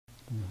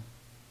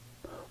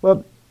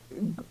Well,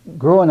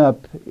 growing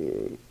up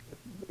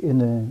in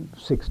the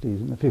 60s,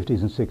 in the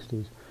 50s and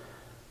 60s,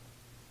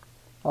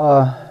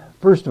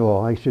 first of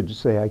all, I should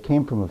say I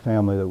came from a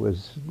family that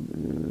was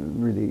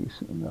really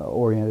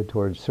oriented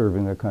towards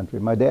serving their country.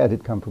 My dad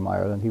had come from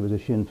Ireland. He was a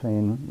Sinn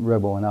Féin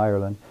rebel in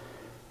Ireland.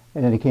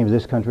 And then he came to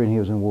this country and he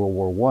was in World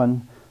War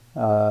I.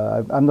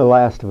 I'm the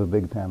last of a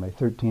big family,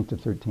 13th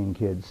of 13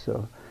 kids.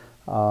 So,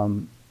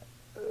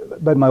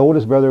 but my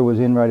oldest brother was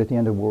in right at the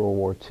end of World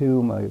War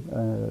II.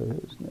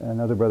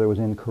 Another brother was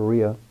in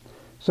Korea.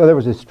 So there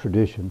was this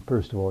tradition,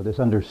 first of all, this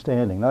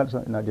understanding, not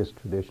just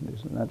tradition,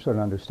 that sort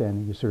of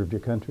understanding you served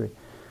your country.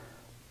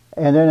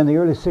 And then in the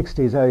early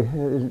 60s, I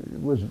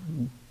was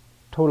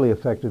totally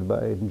affected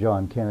by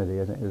John Kennedy,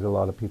 as a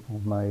lot of people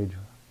my age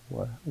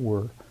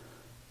were.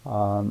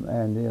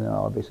 And, you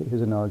know, obviously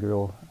his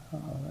inaugural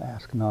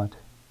Ask Not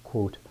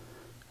quote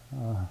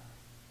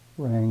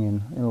rang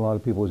in a lot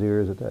of people's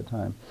ears at that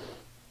time.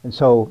 And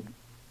so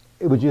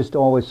it was just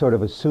always sort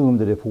of assumed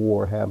that if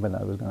war happened,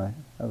 I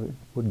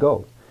would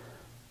go.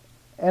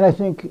 And I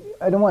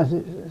don't want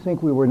to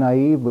think we were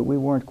naive, but we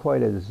weren't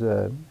quite as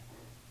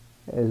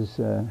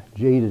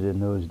jaded in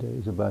those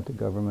days about the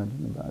government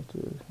and about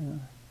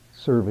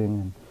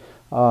serving.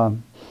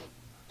 And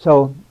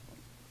so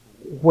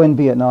when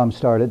Vietnam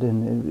started,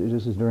 and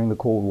this is during the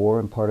Cold War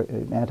and part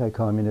of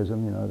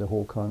anti-communism, you know, the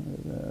whole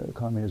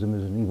communism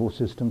is an evil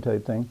system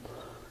type thing.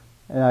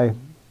 And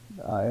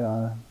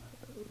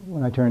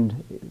when I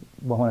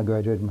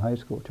graduated from high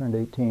school, turned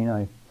 18,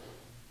 I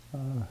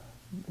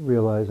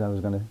realized I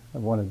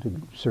wanted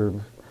to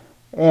serve.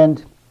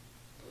 And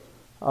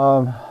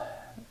to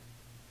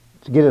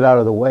get it out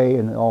of the way,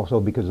 and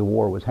also because the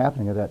war was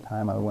happening at that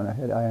time,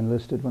 I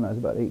enlisted when I was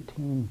about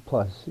 18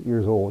 plus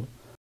years old.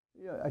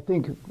 Yeah, I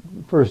think,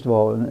 first of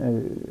all,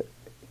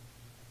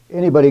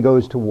 anybody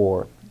goes to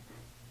war,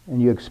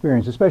 and you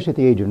experience, especially at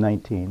the age of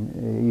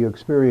 19, you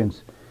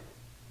experience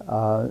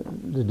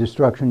the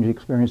destruction, you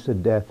experience the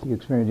death, you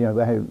experience, you know,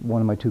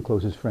 one of my two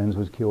closest friends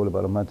was killed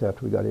about a month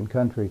after we got in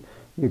country.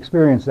 You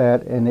experience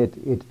that, and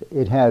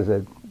it has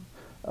a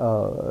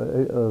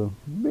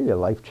really a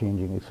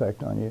life-changing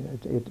effect on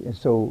you.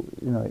 So,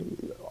 you know,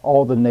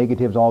 all the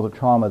negatives, all the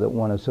trauma that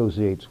one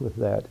associates with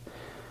that.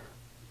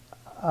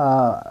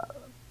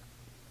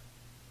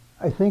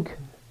 I think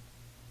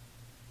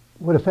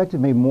what affected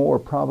me more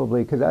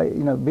probably, because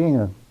being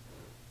a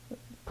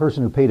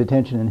person who paid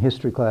attention in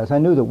history class, I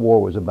knew that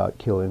war was about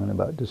killing and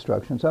about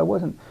destruction, so I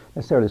wasn't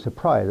necessarily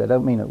surprised. I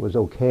don't mean it was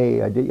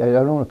okay. I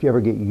don't know if you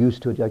ever get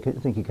used to it. I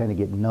think you kind of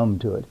get numb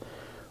to it.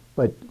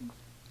 But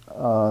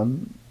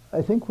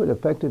I think what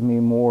affected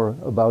me more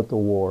about the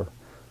war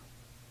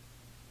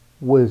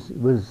was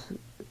the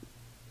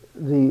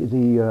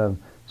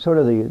sort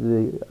of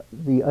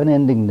the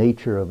unending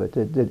nature of it.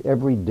 That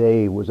every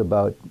day was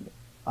about,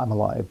 I'm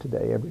alive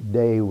today. Every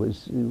day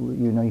was, you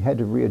know, you had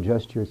to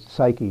readjust your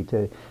psyche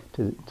to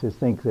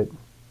think that,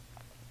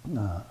 you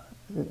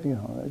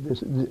know,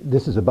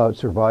 this is about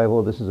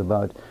survival. This is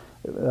about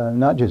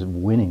not just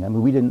winning. I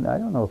mean, I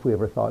don't know if we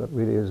ever thought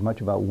really as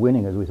much about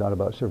winning as we thought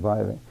about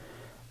surviving.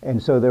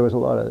 And so there was a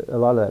lot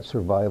of that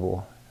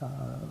survival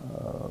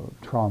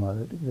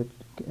trauma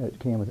that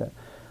came with that.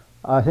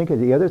 I think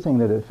the other thing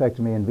that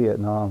affected me in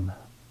Vietnam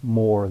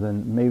more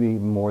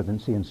than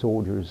seeing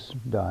soldiers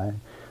die.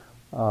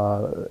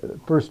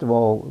 First of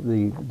all,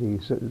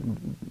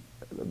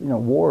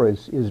 war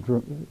is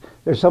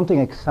there's something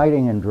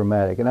exciting and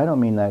dramatic, and I don't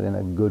mean that in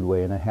a good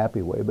way, in a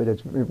happy way, but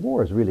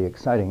war is really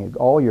exciting.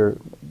 All your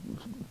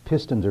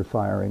pistons are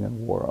firing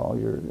in war. All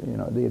your, you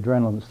know, the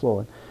adrenaline is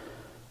flowing.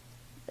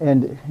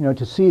 And, you know,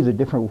 to see the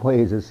different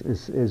ways,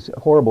 as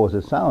horrible as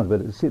it sounds, but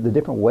to see the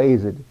different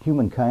ways that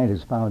humankind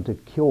has found to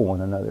kill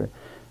one another.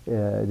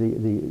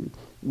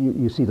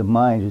 You see the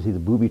mines, you see the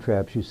booby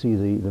traps, you see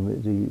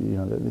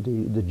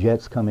the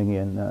jets coming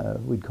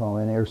in. We'd call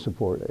in air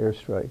support,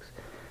 airstrikes.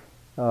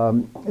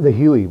 The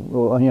Huey,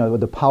 well, you know,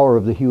 the power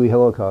of the Huey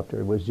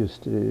helicopter was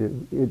just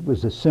it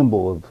was a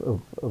symbol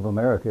of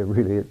America,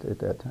 really, at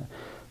that time.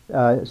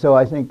 So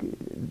I think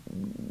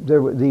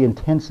the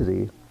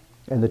intensity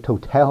and the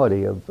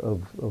totality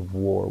of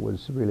war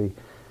was really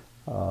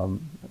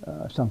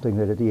something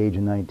that at the age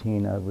of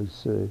 19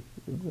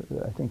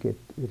 I think it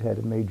had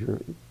a major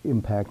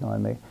impact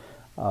on me.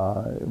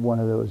 One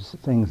of those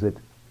things that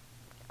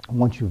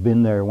once you've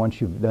been there,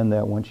 once you've done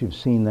that, once you've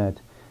seen that,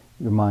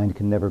 your mind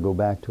can never go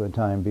back to a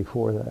time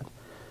before that.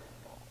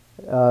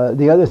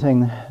 The other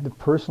thing that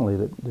personally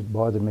that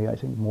bothered me, I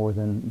think, more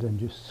than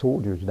just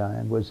soldiers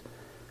dying, was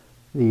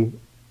the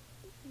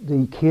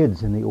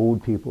kids and the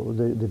old people,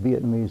 the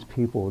Vietnamese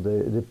people,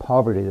 the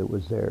poverty that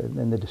was there,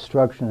 and the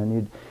destruction.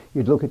 And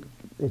you'd look at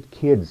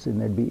kids, and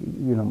there'd be,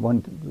 you know,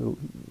 one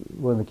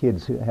of the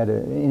kids had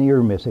an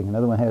ear missing,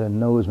 another one had a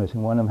nose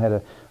missing, one of them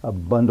had a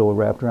bundle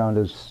wrapped around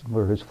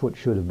where his foot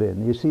should have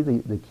been. You see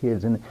the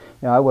kids, and,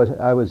 you know, I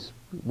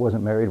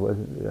wasn't married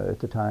at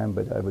the time,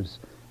 but I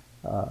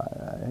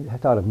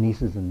thought of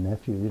nieces and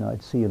nephews. You know,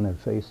 I'd see in their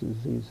faces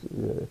these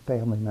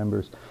family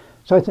members.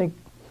 So I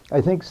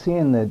think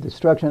seeing the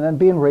destruction, and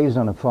being raised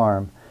on a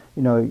farm,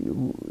 you know,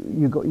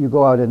 you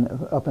go out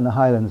up in the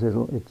highlands.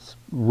 It's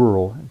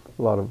rural,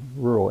 a lot of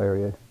rural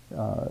area,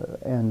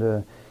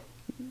 and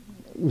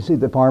you see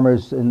the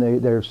farmers, and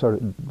they're sort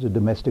of the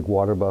domestic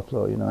water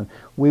buffalo, you know. And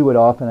we would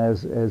often,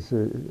 as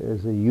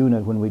a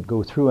unit, when we'd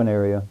go through an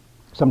area,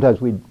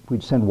 sometimes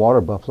we'd send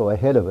water buffalo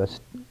ahead of us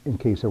in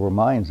case there were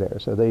mines there,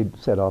 so they'd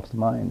set off the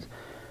mines.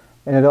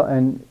 And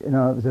you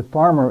know, the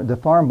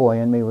farm boy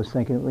in me was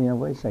thinking, you know,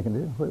 wait a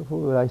second, what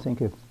would I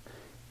think if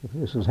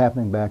this was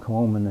happening back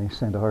home and they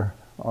sent our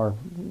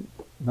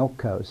milk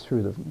cows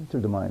through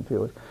the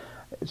minefield?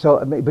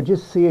 So, but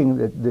just seeing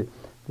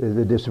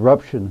the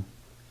disruption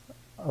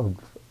of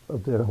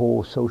the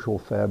whole social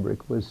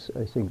fabric was,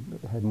 I think,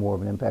 had more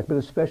of an impact. But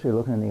especially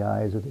looking in the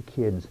eyes of the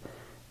kids.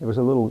 There was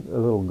a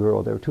little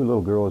girl. There were two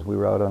little girls. We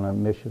were out on a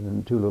mission,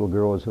 and two little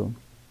girls who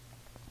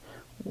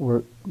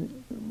were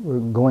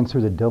going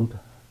through the dump,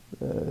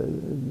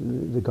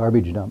 the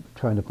garbage dump,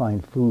 trying to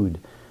find food,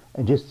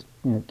 and just,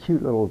 you know,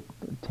 cute little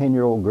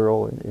 10-year-old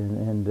girl,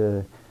 and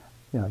you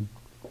know,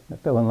 I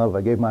fell in love.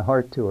 I gave my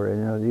heart to her,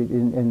 and, you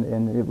know,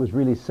 and it was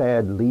really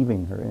sad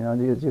leaving her. You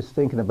know, just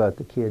thinking about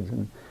the kids,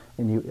 and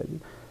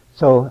you.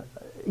 So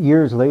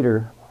years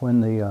later,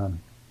 when the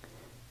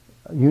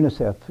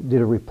UNICEF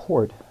did a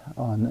report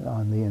on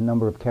the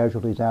number of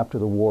casualties after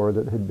the war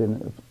that had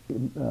been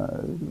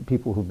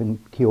people who've been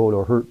killed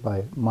or hurt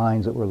by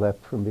mines that were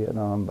left from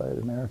Vietnam by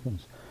the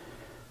Americans.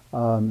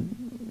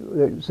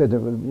 They said there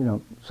were, you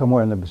know,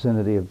 somewhere in the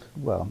vicinity of,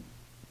 well,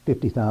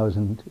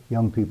 50,000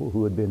 young people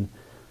who had been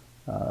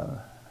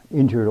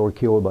injured or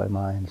killed by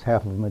mines.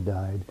 Half of them had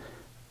died.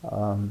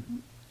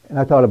 And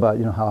I thought about,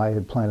 you know, how I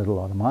had planted a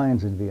lot of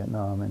mines in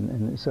Vietnam,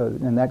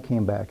 and that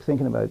came back,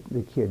 thinking about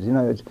the kids. You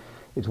know,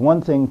 it's one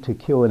thing to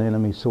kill an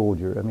enemy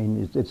soldier. I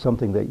mean, it's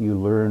something that you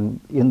learn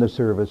in the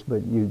service,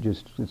 but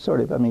it's sort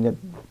of, I mean,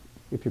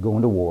 if you're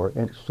going to war,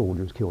 and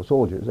soldiers kill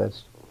soldiers,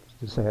 that's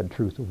the sad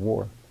truth of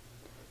war.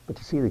 But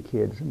to see the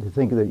kids, and to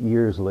think that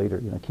years later,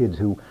 you know, kids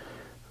who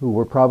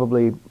were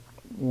probably, you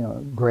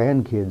know,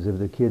 grandkids of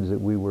the kids that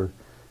we were,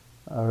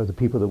 or the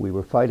people that we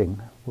were fighting,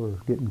 were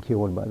getting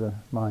killed by the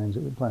mines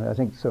that we planted. I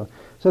think so.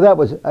 So that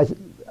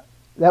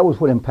was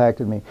what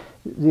impacted me.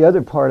 The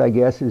other part, I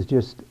guess, is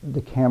just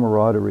the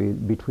camaraderie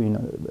between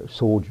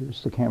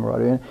soldiers. The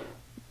camaraderie, and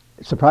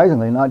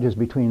surprisingly, not just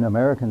between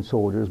American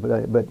soldiers,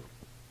 but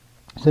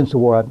since the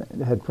war,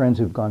 I've had friends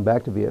who've gone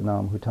back to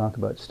Vietnam who talk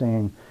about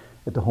staying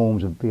at the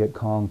homes of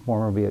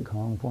former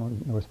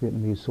North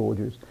Vietnamese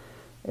soldiers.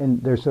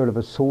 And there's sort of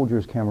a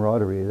soldier's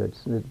camaraderie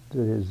that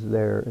is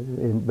there,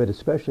 but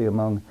especially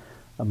among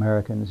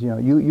Americans. You know,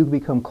 you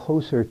become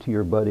closer to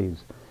your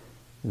buddies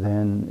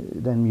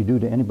than you do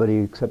to anybody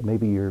except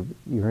maybe your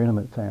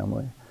intimate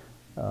family,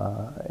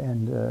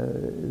 and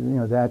you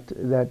know,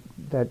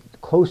 that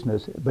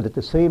closeness. But at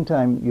the same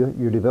time,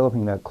 you're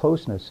developing that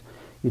closeness.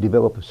 You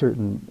develop a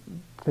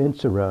certain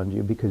fence around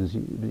you because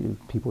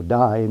people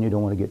die, and you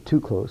don't want to get too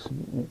close.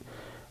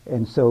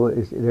 And so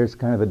there's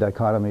kind of a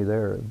dichotomy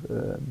there.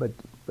 But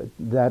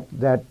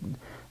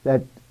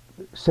that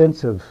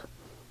sense of,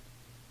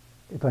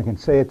 if I can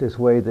say it this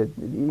way, that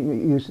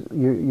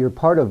you're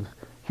part of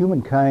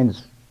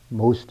humankind's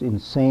most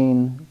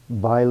insane,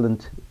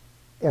 violent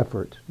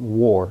effort,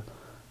 war,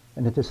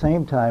 and at the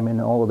same time,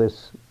 in all of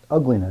this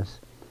ugliness,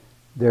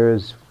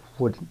 there's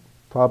what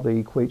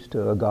probably equates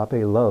to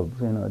agape love,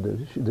 you know,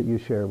 that you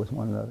share with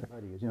one another.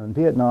 You know, in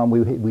Vietnam,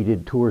 we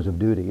did tours of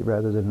duty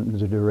rather than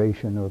the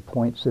duration or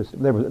point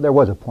system. There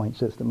was a point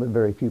system, but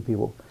very few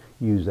people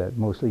used that.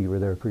 Mostly, you were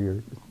there for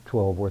your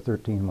 12 or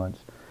 13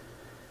 months.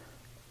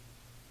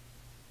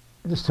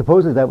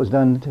 Supposedly that was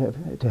done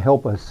to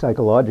help us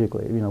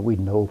psychologically. You know,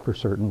 we'd know for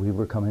certain we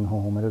were coming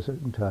home at a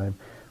certain time.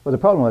 Well, the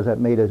problem was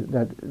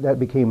that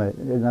became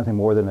nothing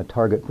more than a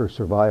target for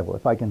survival.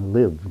 If I can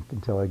live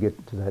until I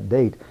get to that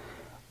date,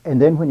 and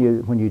then when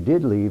you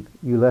did leave,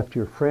 you left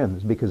your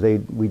friends because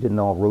we didn't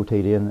all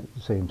rotate in at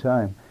the same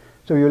time.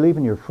 So you're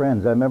leaving your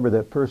friends. I remember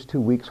the first 2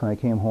 weeks when I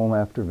came home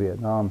after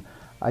Vietnam,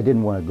 I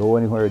didn't want to go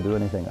anywhere or do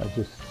anything. I'd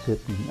just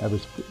sit and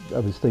I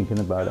was thinking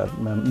about it.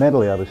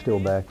 Mentally, I was still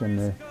back in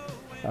the.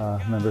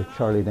 Remember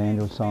Charlie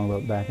Daniels' song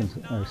about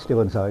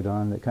still in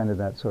Saigon,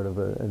 that sort of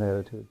an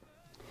attitude.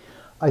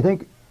 I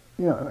think,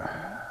 you know,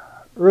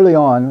 early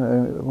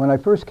on, when I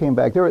first came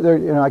back, you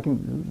know, I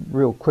can,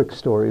 real quick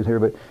stories here,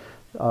 but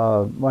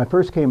when I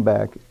first came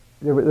back,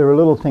 there were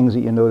little things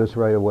that you notice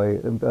right away.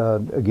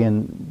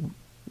 Again,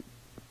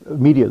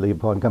 immediately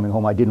upon coming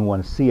home, I didn't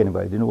want to see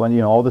anybody. I didn't want,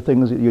 you know, all the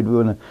things that you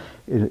do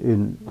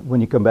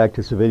when you come back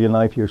to civilian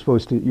life. You're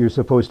supposed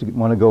to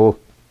want to go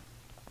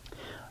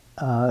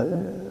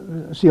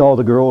see all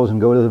the girls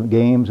and go to the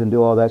games and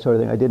do all that sort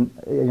of thing. I didn't,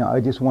 you know, I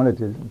just wanted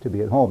to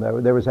be at home.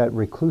 There was that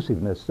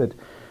reclusiveness that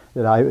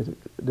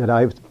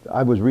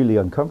I was really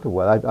uncomfortable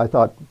with. I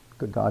thought,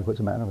 good God, what's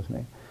the matter with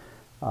me?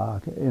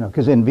 You know,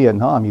 because in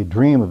Vietnam, you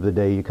dream of the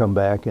day you come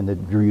back, and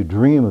you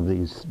dream of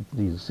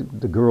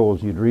the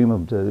girls. You dream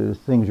of the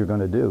things you're going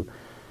to do.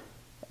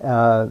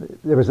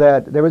 There was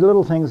that. There were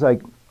little things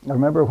like, I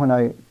remember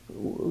when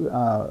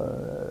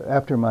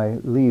after my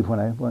leave, when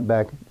I went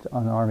back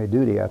on Army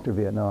duty after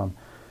Vietnam,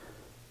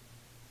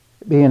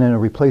 being in a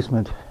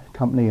replacement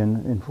company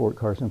in Fort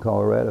Carson,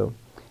 Colorado,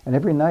 and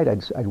every night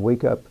I'd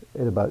wake up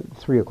at about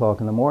 3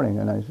 o'clock in the morning,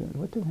 and I said,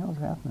 what the hell is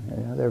happening?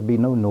 You know, there'd be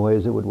no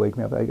noise that would wake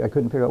me up. I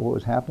couldn't figure out what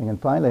was happening. And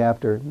finally,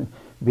 after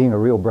being a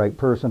real bright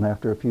person,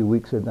 after a few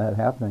weeks of that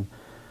happening,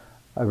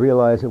 I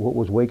realized that what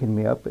was waking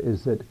me up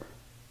is that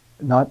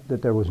not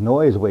that there was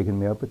noise waking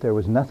me up, but there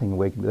was nothing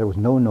waking me. There was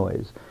no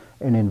noise.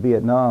 And in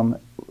Vietnam,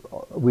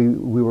 we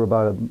were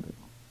about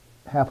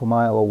half a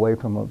mile away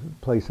from a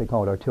place they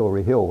called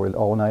Artillery Hill, where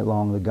all night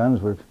long the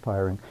guns were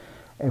firing.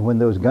 And when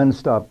those guns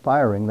stopped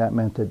firing, that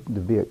meant that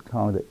the Viet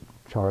Cong, that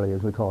Charlie,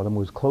 as we called him,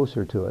 was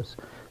closer to us.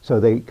 So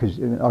because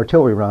an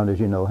artillery round, as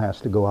you know, has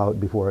to go out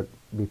before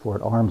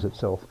it arms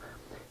itself.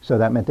 So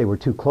that meant they were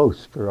too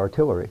close for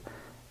artillery.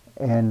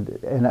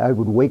 And I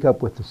would wake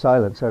up with the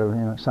silence, sort of,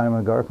 you know,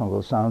 Simon &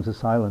 Garfunkel, sounds of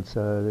silence,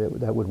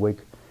 that would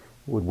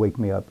wake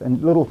me up.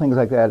 And little things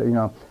like that, you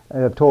know,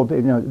 I've told,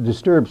 you know,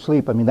 disturbed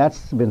sleep, I mean,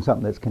 that's been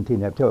something that's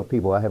continued. I've told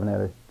people I haven't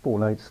had a full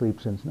night's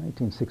sleep since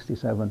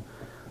 1967.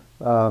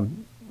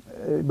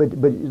 But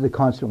the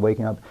constant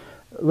waking up.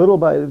 Little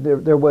by,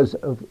 there was,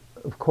 of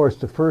course,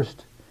 the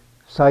first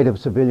sight of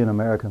civilian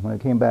America when I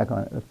came back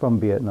from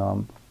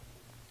Vietnam,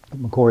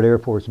 McCord Air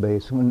Force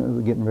Base, when we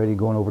were getting ready,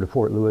 going over to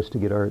Fort Lewis to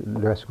get our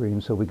dress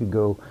screens so we could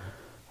go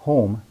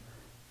home.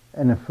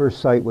 And the first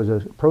sight was a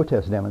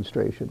protest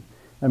demonstration.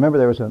 I remember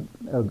there was a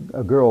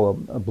girl,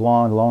 a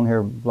blonde,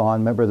 long-haired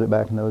blonde, remember that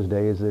back in those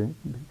days, the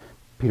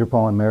Peter,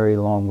 Paul, and Mary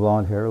long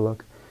blonde hair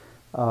look.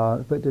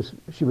 But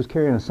she was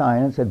carrying a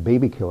sign and it said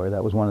 "baby killer."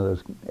 That was one of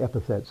those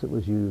epithets that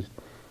was used,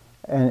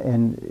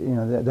 and you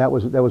know that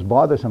was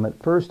bothersome. At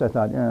first, I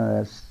thought,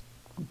 that's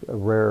a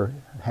rare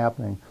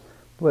happening,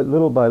 but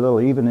little by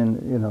little, even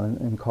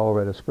in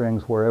Colorado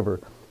Springs, wherever,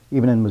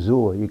 even in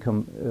Missoula, you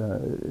come,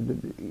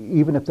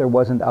 even if there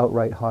wasn't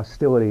outright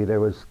hostility,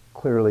 there was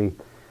clearly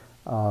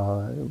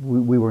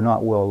we were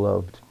not well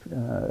loved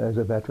as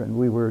a veteran.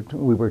 We were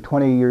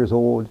 20 years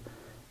old.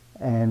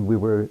 And we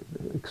were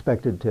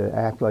expected to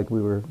act like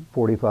we were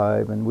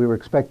 45, and we were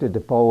expected to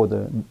follow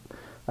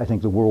I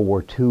think the World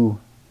War II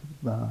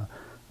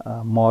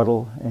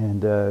model,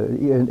 and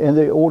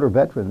the older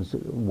veterans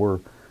were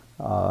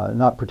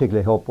not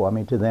particularly helpful. I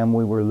mean, to them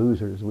we were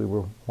losers, we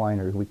were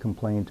whiners, we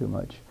complained too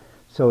much.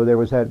 So there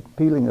was that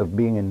feeling of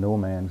being in no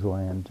man's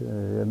land,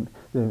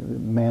 the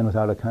man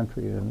without a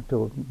country, and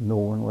Philip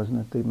Nolan, wasn't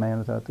it, the man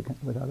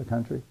without a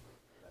country?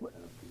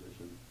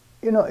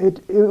 You know,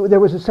 there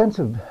was a sense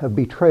of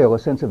betrayal, a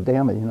sense of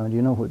damage. You know, do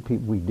you know what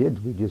we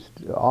did? We just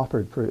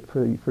offered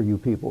for you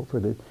people, for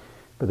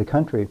the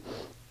country.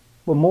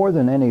 Well, more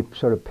than any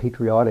sort of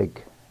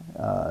patriotic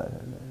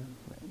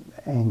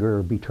anger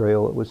or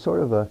betrayal, it was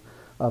sort of a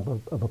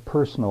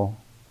personal.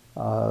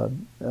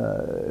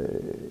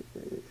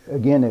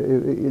 Again,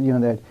 you know,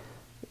 that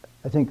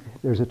I think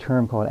there's a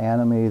term called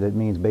anomie that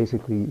means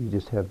basically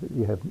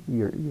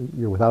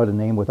you're without a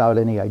name, without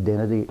any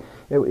identity.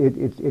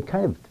 It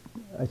kind of,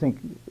 I think,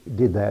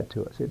 did that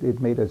to us. It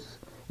made us,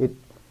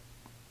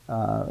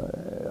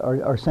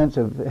 our sense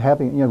of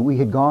having, you know, we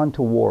had gone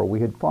to war. We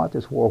had fought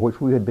this war, which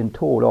we had been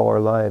told all our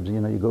lives, you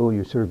know, you go,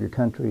 you serve your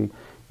country,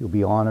 you'll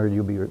be honored,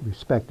 you'll be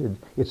respected,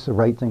 it's the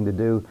right thing to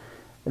do.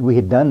 And we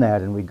had done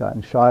that, and we'd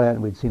gotten shot at,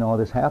 and we'd seen all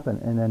this happen,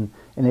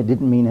 and it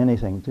didn't mean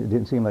anything. It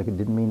didn't seem like it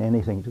didn't mean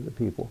anything to the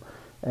people.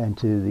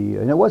 And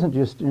and it wasn't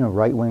just, you know,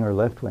 right wing or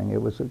left wing,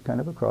 it was kind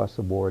of across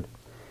the board.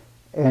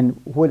 And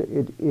what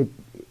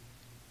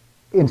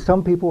in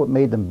some people it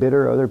made them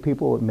bitter, other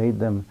people it made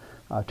them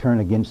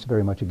turn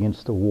very much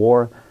against the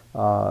war.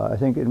 I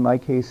think in my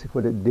case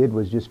what it did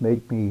was just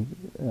make me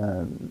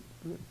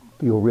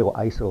feel real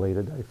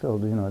isolated. I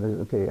felt, you know,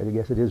 okay, I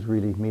guess it is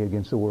really me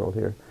against the world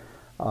here.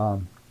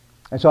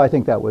 And so I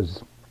think that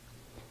was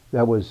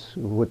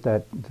what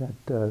that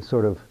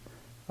sort of,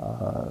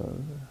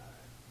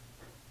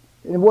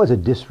 it was a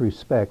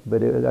disrespect,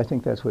 but I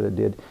think that's what it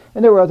did.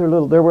 And there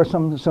were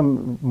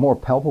some more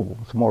palpable,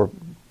 some more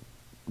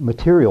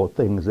material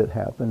things that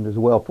happened as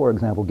well. For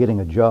example, getting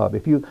a job.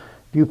 If you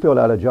filled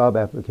out a job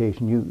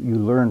application, you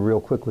learned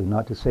real quickly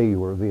not to say you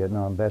were a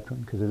Vietnam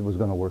veteran because it was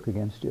going to work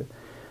against you.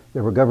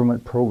 There were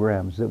government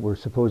programs that were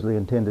supposedly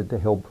intended to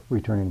help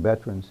returning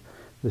veterans.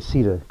 The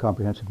CETA,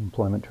 Comprehensive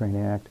Employment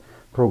Training Act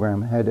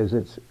program, had as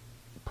its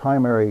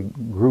primary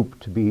group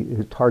to be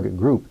its target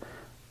group,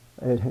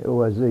 it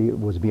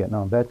was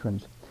Vietnam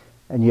veterans.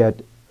 And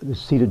yet the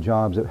CETA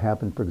jobs that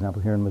happened, for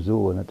example, here in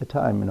Missoula, and at the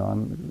time, you know,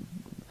 I'm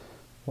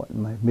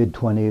in my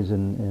mid-20s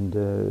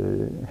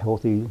and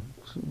healthy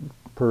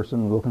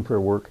person looking for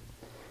work.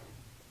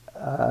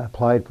 I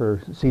applied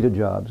for CETA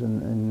jobs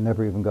and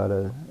never even got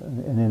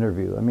an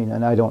interview. I mean,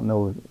 and I don't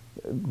know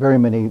very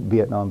many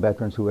Vietnam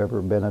veterans who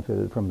ever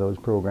benefited from those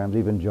programs,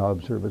 even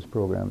job service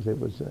programs. It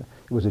was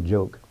a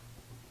joke.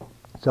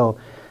 So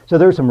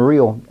there's some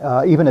real,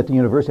 even at the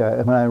university,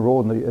 when I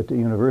enrolled at the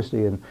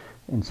university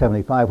in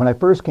 75, when I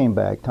first came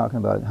back, talking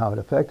about how it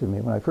affected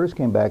me, when I first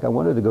came back, I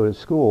wanted to go to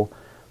school,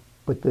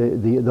 but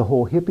the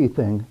whole hippie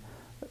thing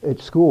at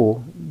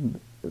school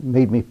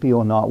made me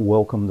feel not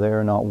welcome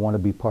there, not want to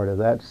be part of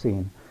that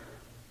scene.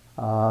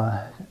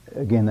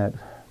 Again, that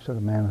sort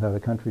of man without a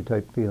country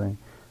type feeling.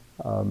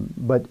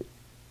 But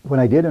when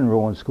I did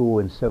enroll in school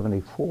in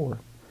 '74,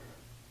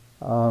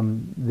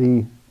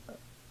 the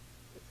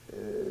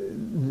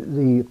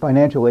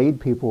financial aid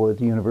people at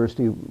the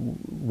university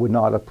would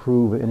not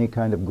approve any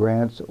kind of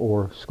grants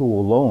or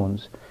school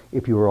loans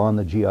if you were on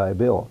the GI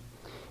Bill,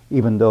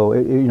 even though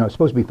it's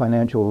supposed to be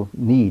financial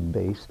need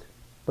based,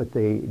 but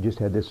they just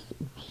had this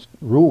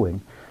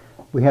ruling.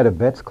 We had a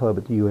vets club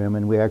at the UM,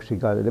 and we actually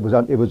got it.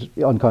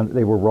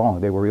 They were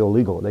wrong. They were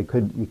illegal.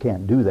 You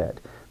can't do that.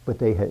 But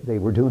they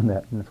were doing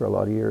that, and for a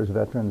lot of years,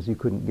 veterans, you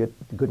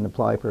couldn't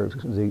apply for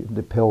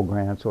the Pell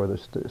grants or the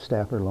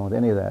Stafford loan,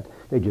 any of that.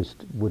 They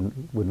just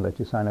wouldn't let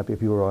you sign up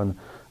if you were on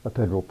a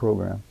federal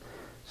program.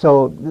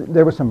 So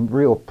there were some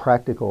real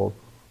practical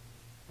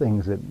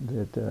things that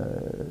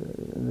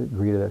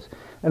greeted us,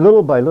 and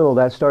little by little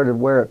that started.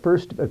 Where at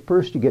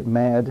first you get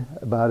mad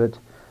about it,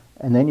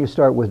 and then you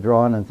start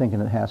withdrawing and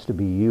thinking it has to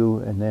be you,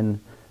 and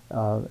then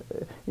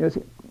it's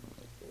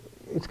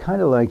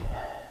kind of like.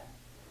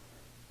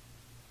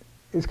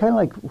 It's kind of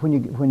like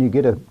when you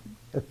get a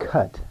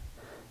cut,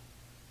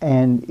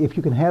 and if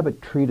you can have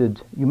it treated,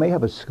 you may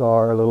have a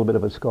little bit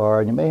of a scar,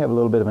 and you may have a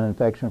little bit of an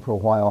infection for a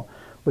while,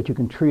 but you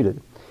can treat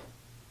it.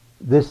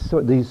 This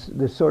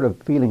sort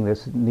of feeling,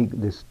 this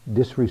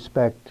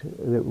disrespect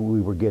that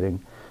we were getting,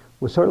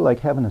 was sort of like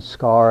having a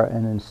scar,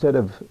 and instead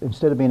of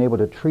being able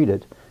to treat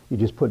it, you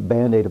just put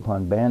Band-Aid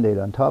upon Band-Aid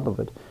on top of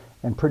it.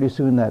 And pretty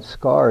soon that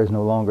scar is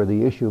no longer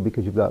the issue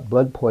because you've got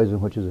blood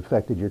poison, which has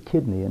affected your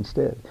kidney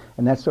instead.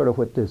 And that's sort of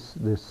what this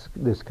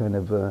kind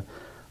of,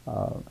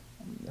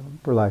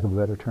 for lack of a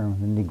better term,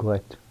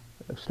 neglect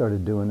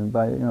started doing. And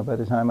by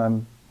the time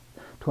I'm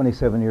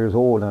 27 years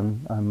old,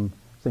 I'm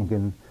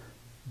thinking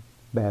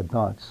bad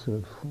thoughts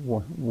of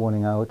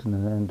wanting out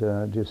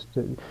and just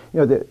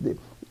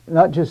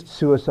not just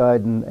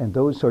suicide and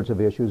those sorts of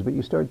issues, but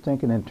you start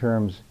thinking in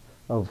terms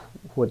of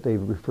what they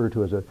refer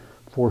to as a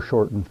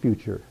foreshortened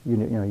future.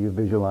 You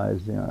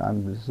visualize.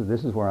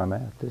 This is where I'm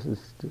at. This is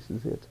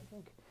it.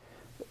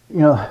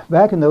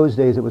 Back in those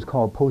days, it was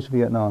called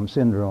post-Vietnam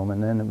syndrome,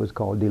 and then it was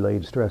called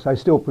delayed stress. I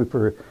still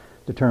prefer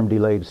the term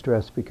delayed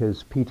stress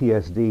because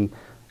PTSD,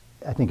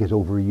 I think, is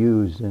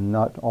overused, and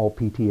not all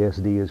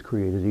PTSD is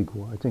created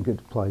equal. I think it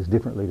applies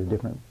differently to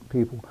different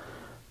people.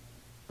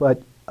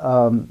 But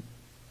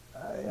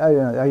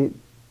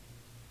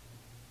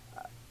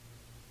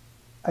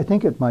I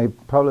think at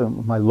probably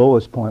my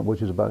lowest point,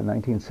 which was about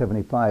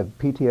 1975,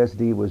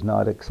 PTSD was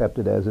not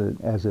accepted as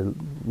a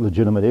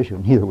legitimate issue.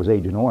 Neither was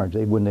Agent Orange.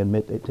 They wouldn't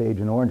admit to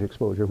Agent Orange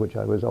exposure, which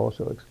I was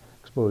also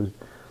exposed.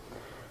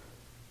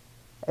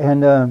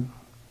 And I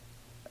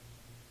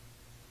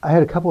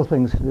had a couple of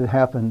things that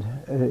happened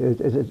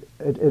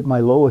at my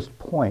lowest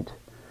point.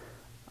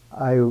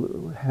 I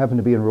happened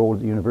to be enrolled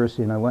at the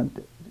university, and I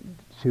went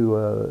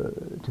to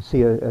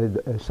see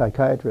a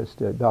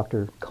psychiatrist,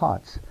 Dr.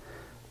 Kotz.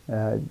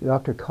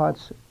 Dr.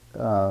 Kotz,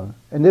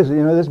 and this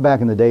is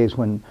back in the days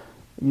when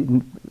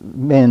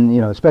men,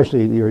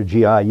 especially you're a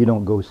GI, you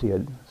don't go see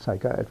a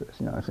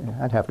psychiatrist.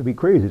 I'd have to be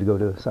crazy to go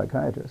to a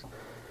psychiatrist.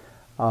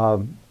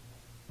 But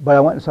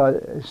I went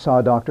and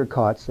saw Dr.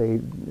 Kotz.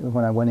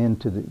 When I went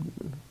into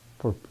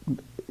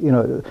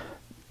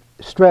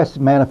stress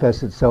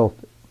manifests itself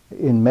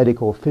in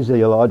medical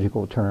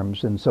physiological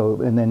terms, and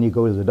then you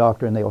go to the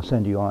doctor and they'll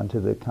send you on to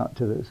the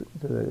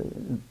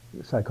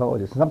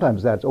psychologist.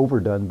 Sometimes that's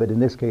overdone, but in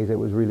this case it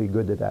was really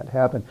good that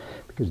happened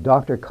because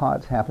Dr.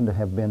 Kotz happened to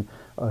have been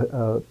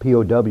a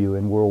POW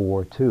in World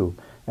War II,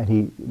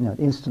 and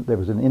there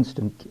was an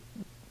instant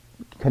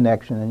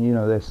connection, and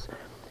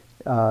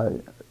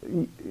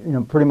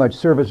pretty much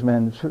service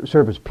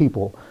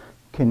people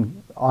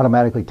can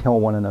automatically tell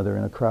one another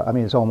in a crowd. I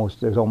mean, there's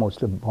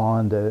almost a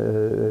bond,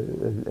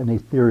 an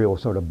ethereal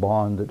sort of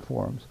bond that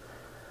forms.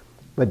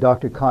 But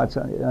Dr. Kotz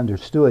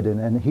understood,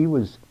 and he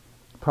was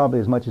probably,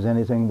 as much as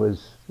anything,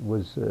 was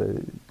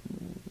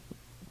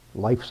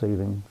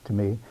life-saving to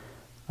me.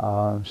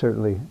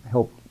 Certainly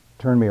helped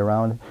turn me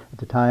around. At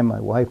the time,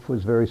 my wife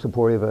was very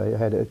supportive. I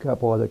had a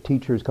couple other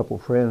teachers, a couple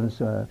friends.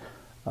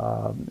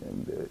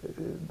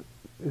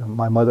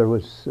 My mother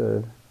was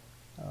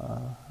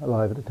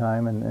alive at the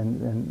time,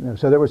 and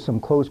so there were some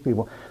close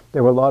people.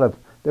 There were a lot of,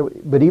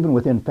 but even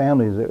within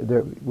families,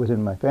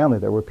 within my family,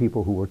 there were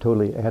people who were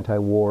totally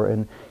anti-war,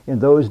 and in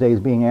those days,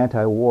 being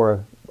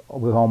anti-war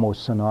was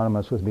almost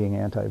synonymous with being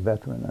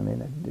anti-veteran. I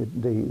mean,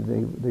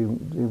 they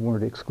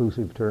weren't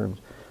exclusive terms,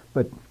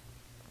 but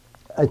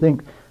I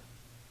think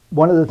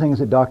one of the things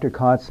that Dr.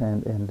 Kotz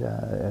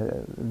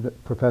and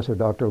Professor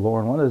Dr.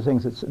 Lauren, one of the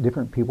things that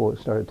different people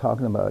started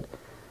talking about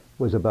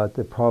was about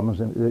the problems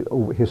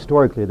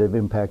historically that have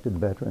impacted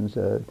veterans.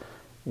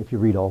 If you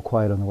read All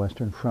Quiet on the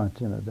Western Front,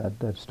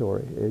 that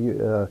story.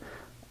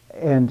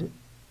 And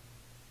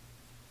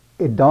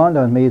it dawned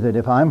on me that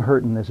if I'm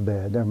hurting this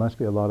bad, there must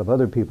be a lot of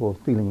other people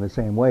feeling the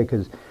same way,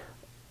 because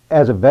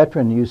as a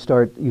veteran, you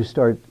start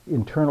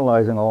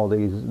internalizing all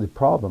the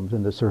problems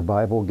and the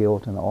survival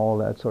guilt and all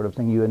that sort of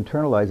thing. You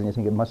internalize and you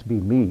think it must be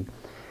me.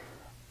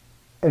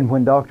 And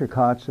when Dr.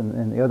 Kotz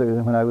and the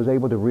other, when I was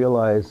able to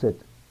realize that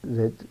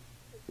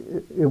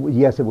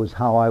yes, it was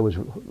how I was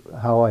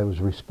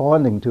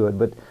responding to it,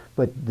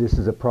 but this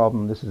is a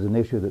problem. This is an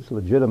issue that's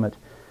legitimate.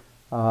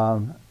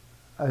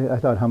 I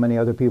thought how many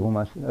other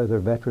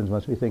veterans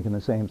must be thinking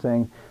the same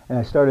thing. And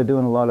I started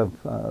doing a lot of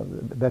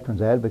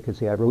veterans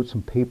advocacy. I wrote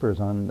some papers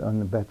on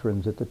the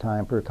veterans at the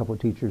time for a couple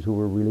of teachers who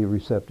were really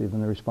receptive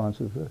and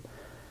responsive.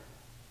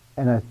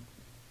 And I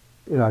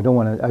don't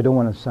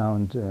want to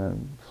sound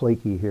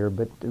flaky here,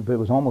 but it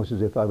was almost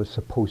as if I was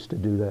supposed to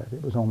do that.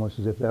 It was almost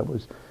as if that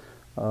was,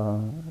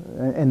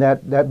 and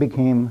that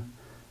became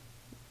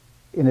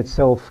in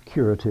itself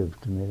curative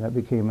to me. That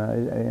became,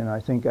 and I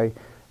think I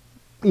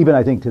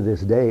think to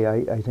this day,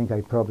 I think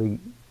I probably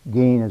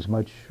gain as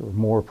much or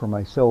more for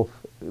myself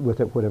with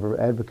whatever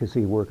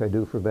advocacy work I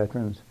do for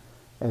veterans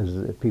as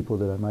the people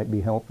that I might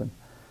be helping.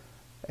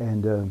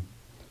 And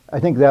I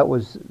think that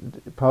was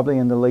probably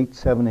in the late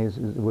 70s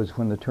was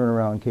when the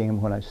turnaround came,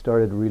 when I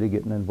started really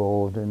getting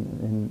involved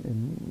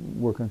in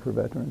working for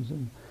veterans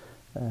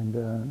and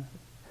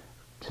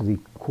to the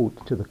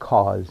quote, to the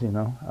cause, you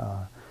know.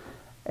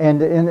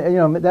 And you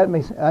know, that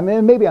makes, I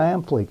mean, maybe I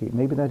am flaky,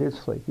 maybe that is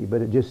flaky,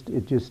 but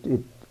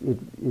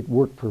it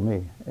worked for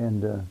me.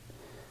 And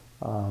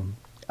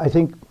I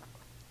think,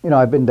 you know,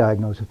 I've been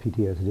diagnosed with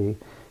PTSD.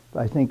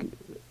 I think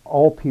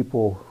all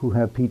people who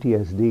have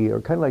PTSD are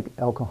kind of like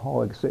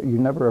alcoholics. You're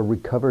never a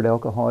recovered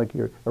alcoholic,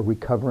 you're a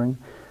recovering.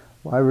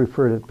 Well, I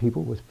refer to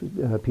people with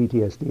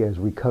PTSD as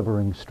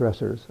recovering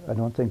stressors. I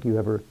don't think you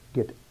ever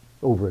get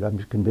over it. I'm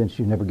just convinced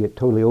you never get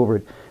totally over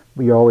it.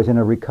 But you're always in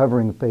a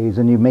recovering phase,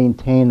 and you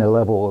maintain a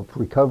level of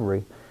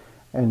recovery.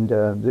 And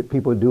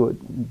people do it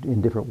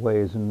in different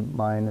ways, and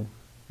mine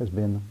has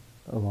been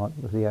a lot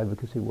with the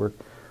advocacy work.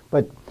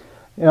 But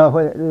you know,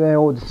 the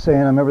old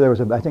saying, I remember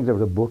I think there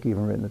was a book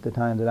even written at the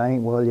time that I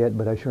ain't well yet,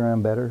 but I sure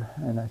am better.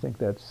 And I think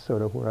that's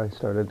sort of where I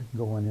started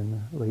going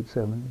in the late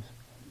 70s.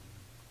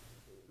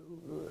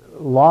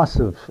 Loss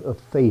of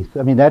faith.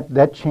 I mean,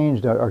 that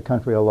changed our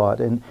country a lot.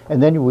 And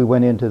then we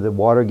went into the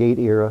Watergate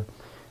era,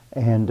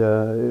 and you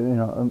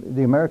know,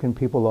 the American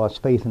people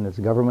lost faith in its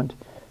government.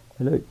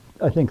 And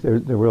I think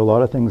there were a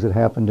lot of things that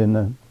happened in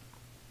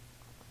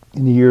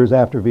the years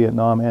after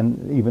Vietnam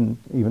and even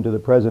to the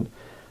present.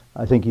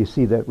 I think you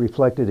see that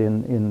reflected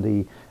in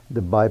the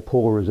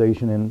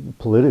bipolarization in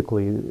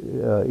politically,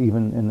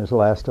 even in this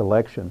last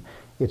election.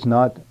 It's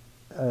not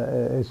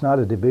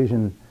a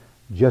division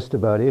just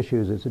about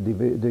issues. It's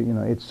you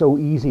know, it's so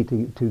easy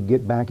to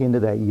get back into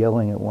that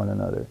yelling at one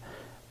another,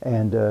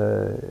 and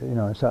you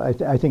know, so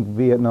I think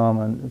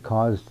Vietnam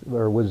caused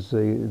or was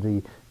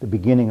the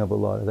beginning of a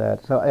lot of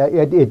that. So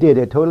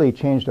it totally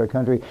changed our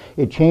country.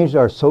 It changed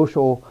our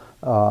social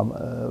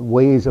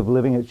ways of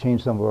living. It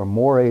changed some of our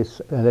mores,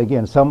 and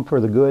again, some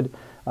for the good.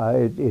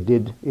 It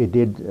did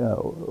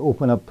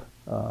open up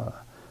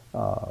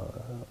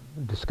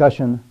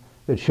discussion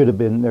that should have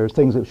been. There's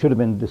things that should have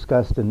been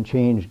discussed and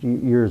changed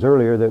years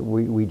earlier that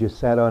we just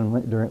sat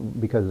on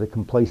because of the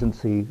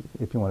complacency,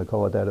 if you want to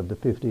call it that, of the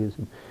 50s.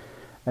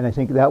 And I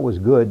think that was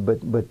good,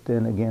 but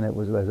then again, it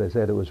was, as I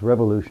said, it was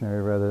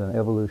revolutionary rather than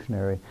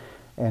evolutionary,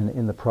 and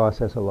in the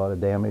process, a lot of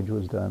damage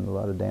was done. A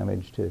lot of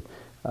damage to.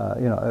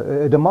 You know,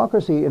 a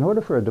democracy. In order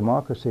for a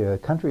democracy, a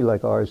country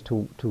like ours,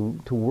 to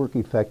work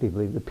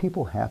effectively, the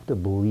people have to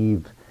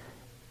believe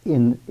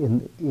in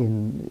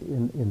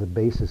the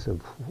basis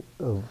of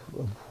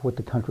what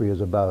the country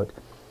is about.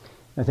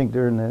 I think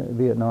during the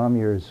Vietnam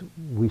years,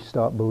 we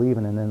stopped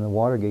believing, and in the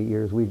Watergate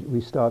years,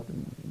 we stopped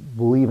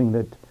believing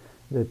that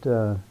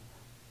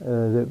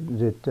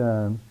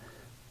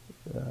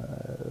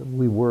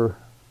we were,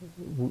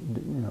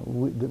 you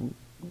know,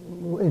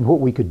 in what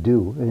we could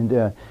do. And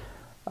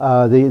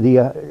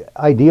the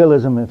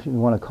idealism, if you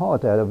want to call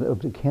it that, of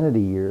the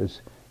Kennedy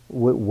years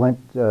went.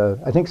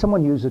 I think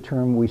someone used the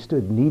term, "We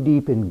stood knee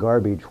deep in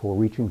garbage while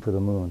reaching for the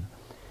moon,"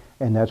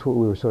 and that's what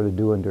we were sort of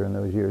doing during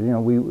those years. You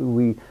know,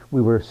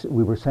 we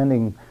were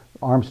sending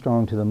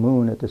Armstrong to the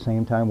moon at the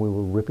same time we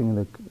were ripping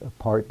it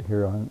apart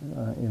here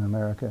in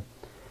America.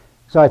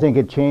 So I think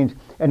it changed.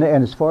 And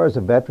as far as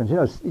the veterans,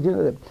 you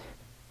know,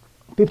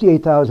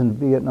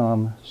 58,000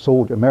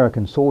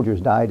 American soldiers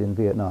died in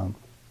Vietnam.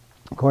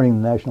 According to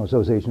the National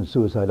Association of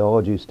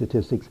Suicidology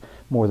statistics,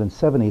 more than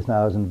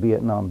 70,000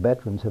 Vietnam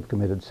veterans have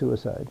committed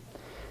suicide.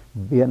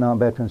 Vietnam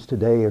veterans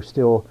today are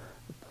still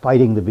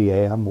fighting the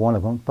VA. I'm one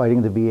of them,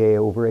 fighting the VA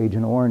over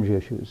Agent Orange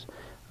issues.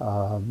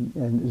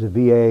 And the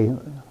VA,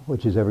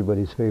 which is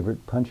everybody's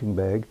favorite punching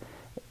bag,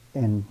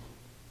 and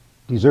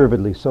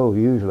deservedly so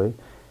usually,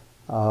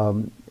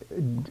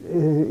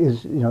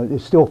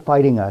 is still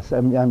fighting us.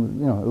 I'm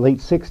you know,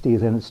 late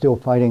 60s, and it's still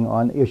fighting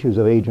on issues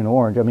of Agent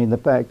Orange. I mean, the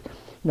fact,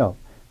 you know,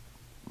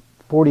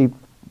 40,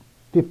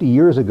 50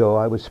 years ago,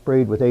 I was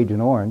sprayed with Agent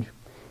Orange.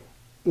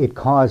 It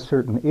caused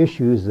certain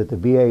issues that the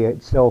VA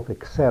itself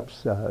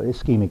accepts,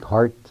 ischemic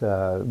heart,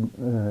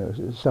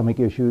 stomach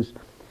issues.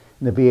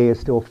 And the VA is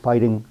still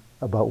fighting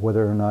about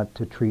whether or not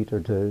to treat or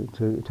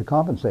to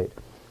compensate.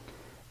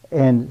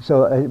 And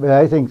so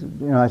I think,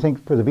 I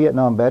think for the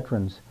Vietnam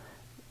veterans,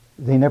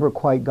 they never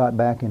quite got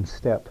back in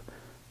step.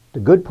 The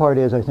good part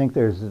is, I think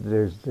there's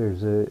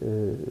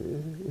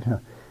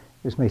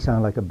this may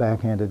sound like a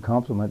backhanded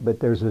compliment, but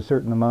there's a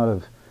certain amount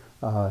of,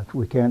 if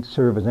we can't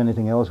serve as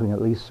anything else, we can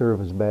at least serve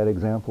as bad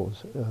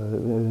examples,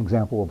 an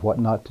example of what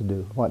not to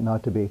do, what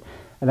not to be.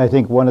 And I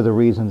think one of the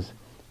reasons,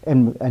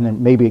 and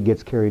maybe it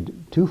gets carried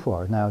too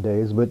far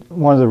nowadays, but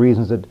one of the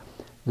reasons that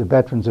the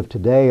veterans of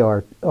today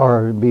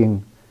are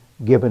being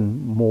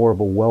given more of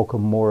a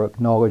welcome, more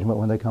acknowledgement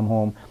when they come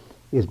home,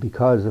 is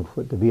because of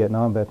what the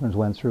Vietnam veterans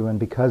went through and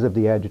because of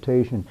the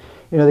agitation.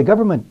 The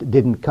government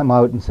didn't come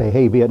out and say,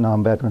 hey,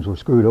 Vietnam veterans were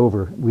screwed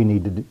over, we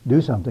need to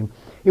do something.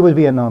 It was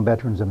Vietnam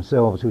veterans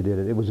themselves who did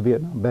it. It was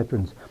Vietnam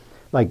veterans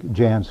like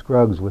Jan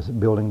Scruggs was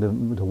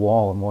building the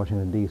wall in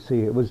Washington,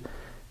 D.C. It was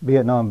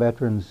Vietnam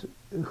veterans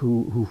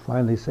who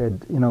finally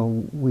said,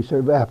 we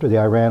served after the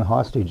Iran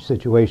hostage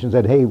situation,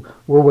 said, hey,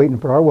 we're waiting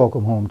for our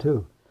welcome home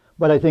too.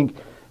 But I think,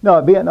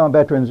 no, Vietnam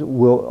veterans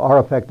are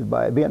affected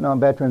by it. Vietnam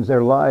veterans,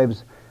 their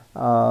lives,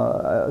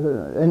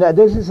 and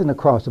this isn't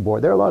across the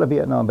board. There are a lot of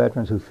Vietnam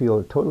veterans who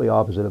feel totally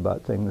opposite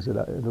about things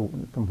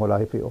from what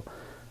I feel.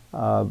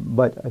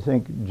 But I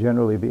think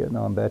generally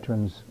Vietnam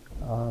veterans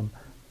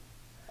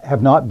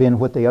have not been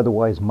what they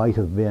otherwise might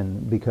have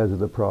been because of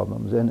the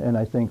problems. And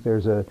I think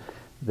there's a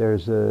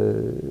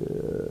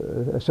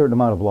certain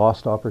amount of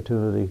lost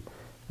opportunity,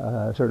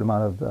 a certain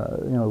amount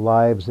of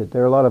lives that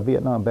there are a lot of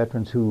Vietnam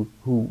veterans who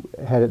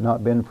had it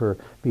not been for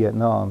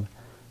Vietnam,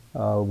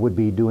 would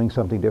be doing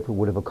something different,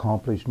 would have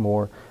accomplished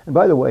more. And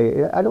by the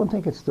way, I don't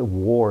think it's the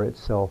war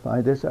itself.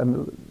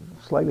 I'm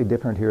slightly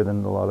different here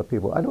than a lot of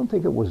people. I don't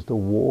think it was the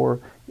war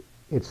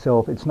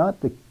itself. It's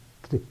not the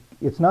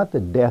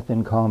death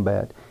in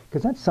combat,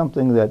 because that's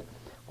something that,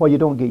 while you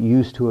don't get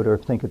used to it or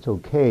think it's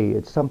okay,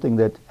 it's something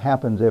that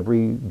happens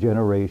every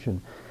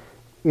generation.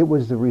 It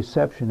was the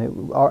reception.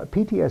 Our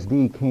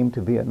PTSD came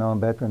to Vietnam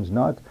veterans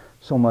not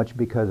so much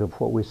because of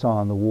what we saw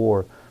in the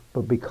war,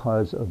 but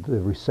because of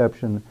the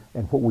reception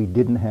and what we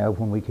didn't have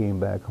when we came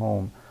back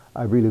home.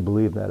 I really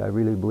believe that. I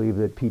really believe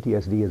that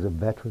PTSD is a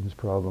veteran's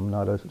problem,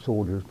 not a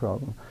soldier's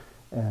problem.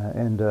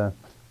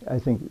 I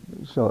think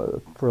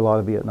so for a lot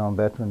of Vietnam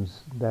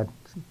veterans,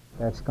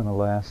 that's going to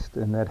last,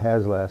 and that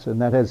has lasted,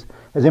 and that has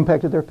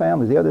impacted their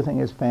families. The other thing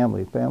is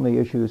family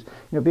issues.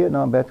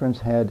 Vietnam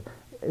veterans had,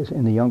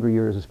 in the younger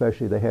years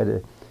especially, they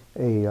had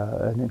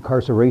an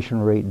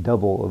incarceration rate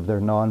double of their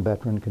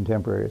non-veteran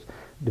contemporaries,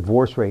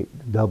 divorce rate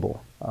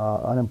double,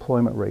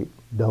 unemployment rate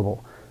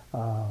double.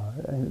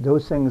 And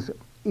those things,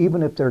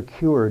 even if they're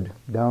cured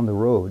down the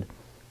road,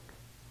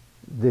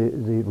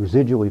 the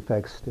residual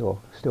effects still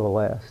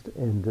last.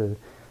 And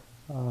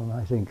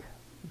I think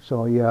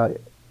so. Yeah,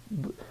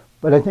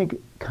 but I think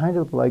kind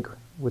of like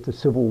with the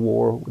Civil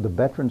War, the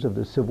veterans of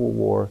the Civil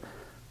War,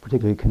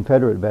 particularly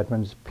Confederate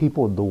veterans,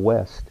 peopled the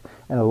West.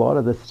 And a lot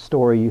of the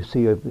story you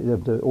see of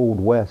the Old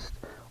West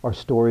are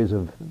stories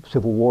of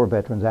Civil War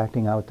veterans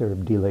acting out their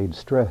delayed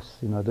stress,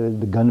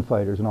 the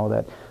gunfighters and all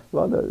that.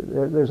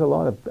 There's a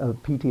lot of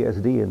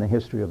PTSD in the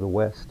history of the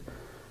West.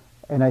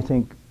 And I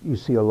think you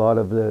see a lot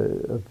of the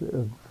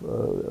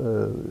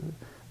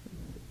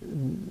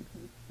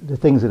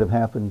things that have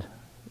happened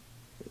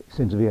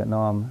since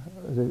Vietnam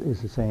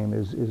is the same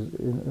as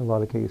in a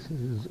lot of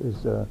cases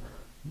is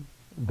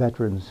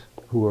veterans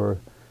who are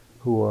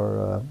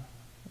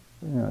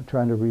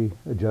trying to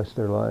readjust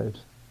their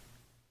lives.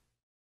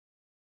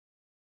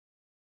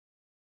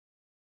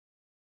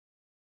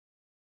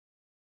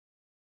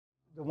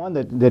 The one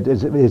that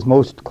is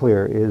most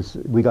clear is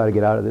 "We Got to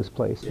Get Out of This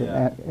Place."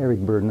 Yeah. Eric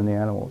Burdon and the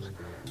Animals.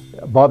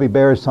 Bobby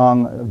Bear's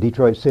song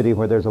 "Detroit City,"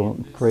 where there's a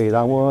phrase,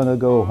 "I want to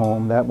go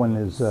home." That one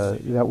is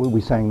we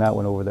sang that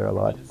one over there a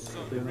lot.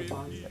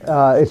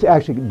 It's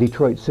actually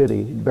Detroit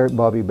City.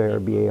 Bobby Bear,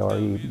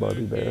 B-A-R-E,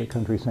 Bobby Bear,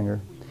 country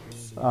singer.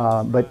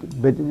 But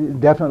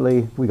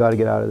definitely, "We Got to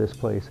Get Out of This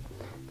Place."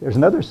 There's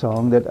another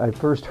song that I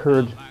first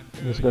heard.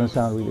 This is going to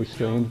sound really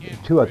strange.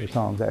 Two other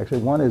songs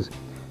actually. One is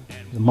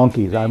the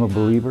Monkees, "I'm a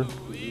Believer,"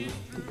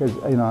 because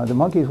the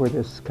Monkees were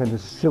this kind of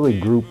silly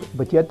group,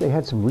 but yet they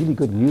had some really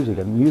good music,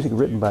 and music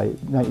written by,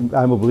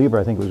 "I'm a Believer,"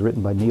 I think was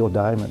written by Neil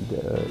Diamond.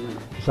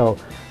 So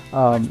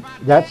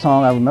that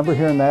song, I remember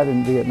hearing that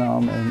in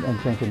Vietnam and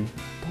thinking,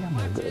 damn,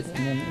 they're good,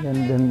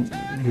 and then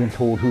being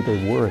told who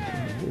they were.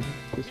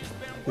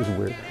 It was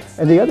weird.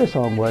 And the other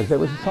song there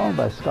was a song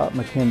by Scott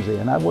McKenzie,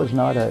 and I was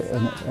not a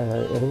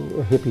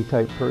hippie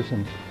type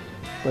person,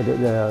 but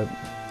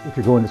if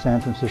you're going to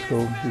San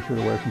Francisco, be sure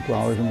to wear some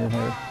flowers in your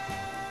hair.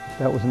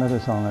 That was another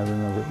song I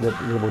remember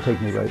that will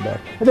take me right back.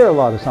 And there are a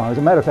lot of songs. As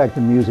a matter of fact,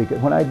 the music,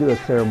 when I do a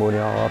ceremony,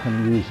 I'll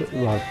often use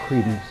a lot of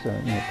Creedence,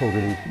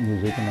 Fogerty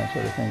music and that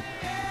sort of thing,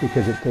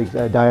 because it takes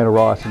Diana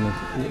Ross and the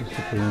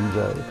Supremes.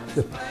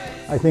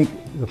 I think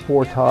the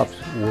Four Tops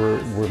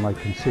were my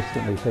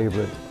consistently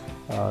favorite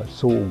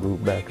soul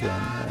group back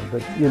then.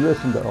 But you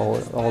listen to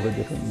all the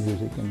different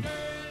music, and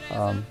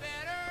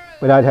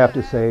but I'd have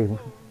to say,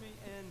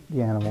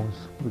 the Animals,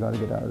 "We Got to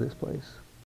Get Out of This Place."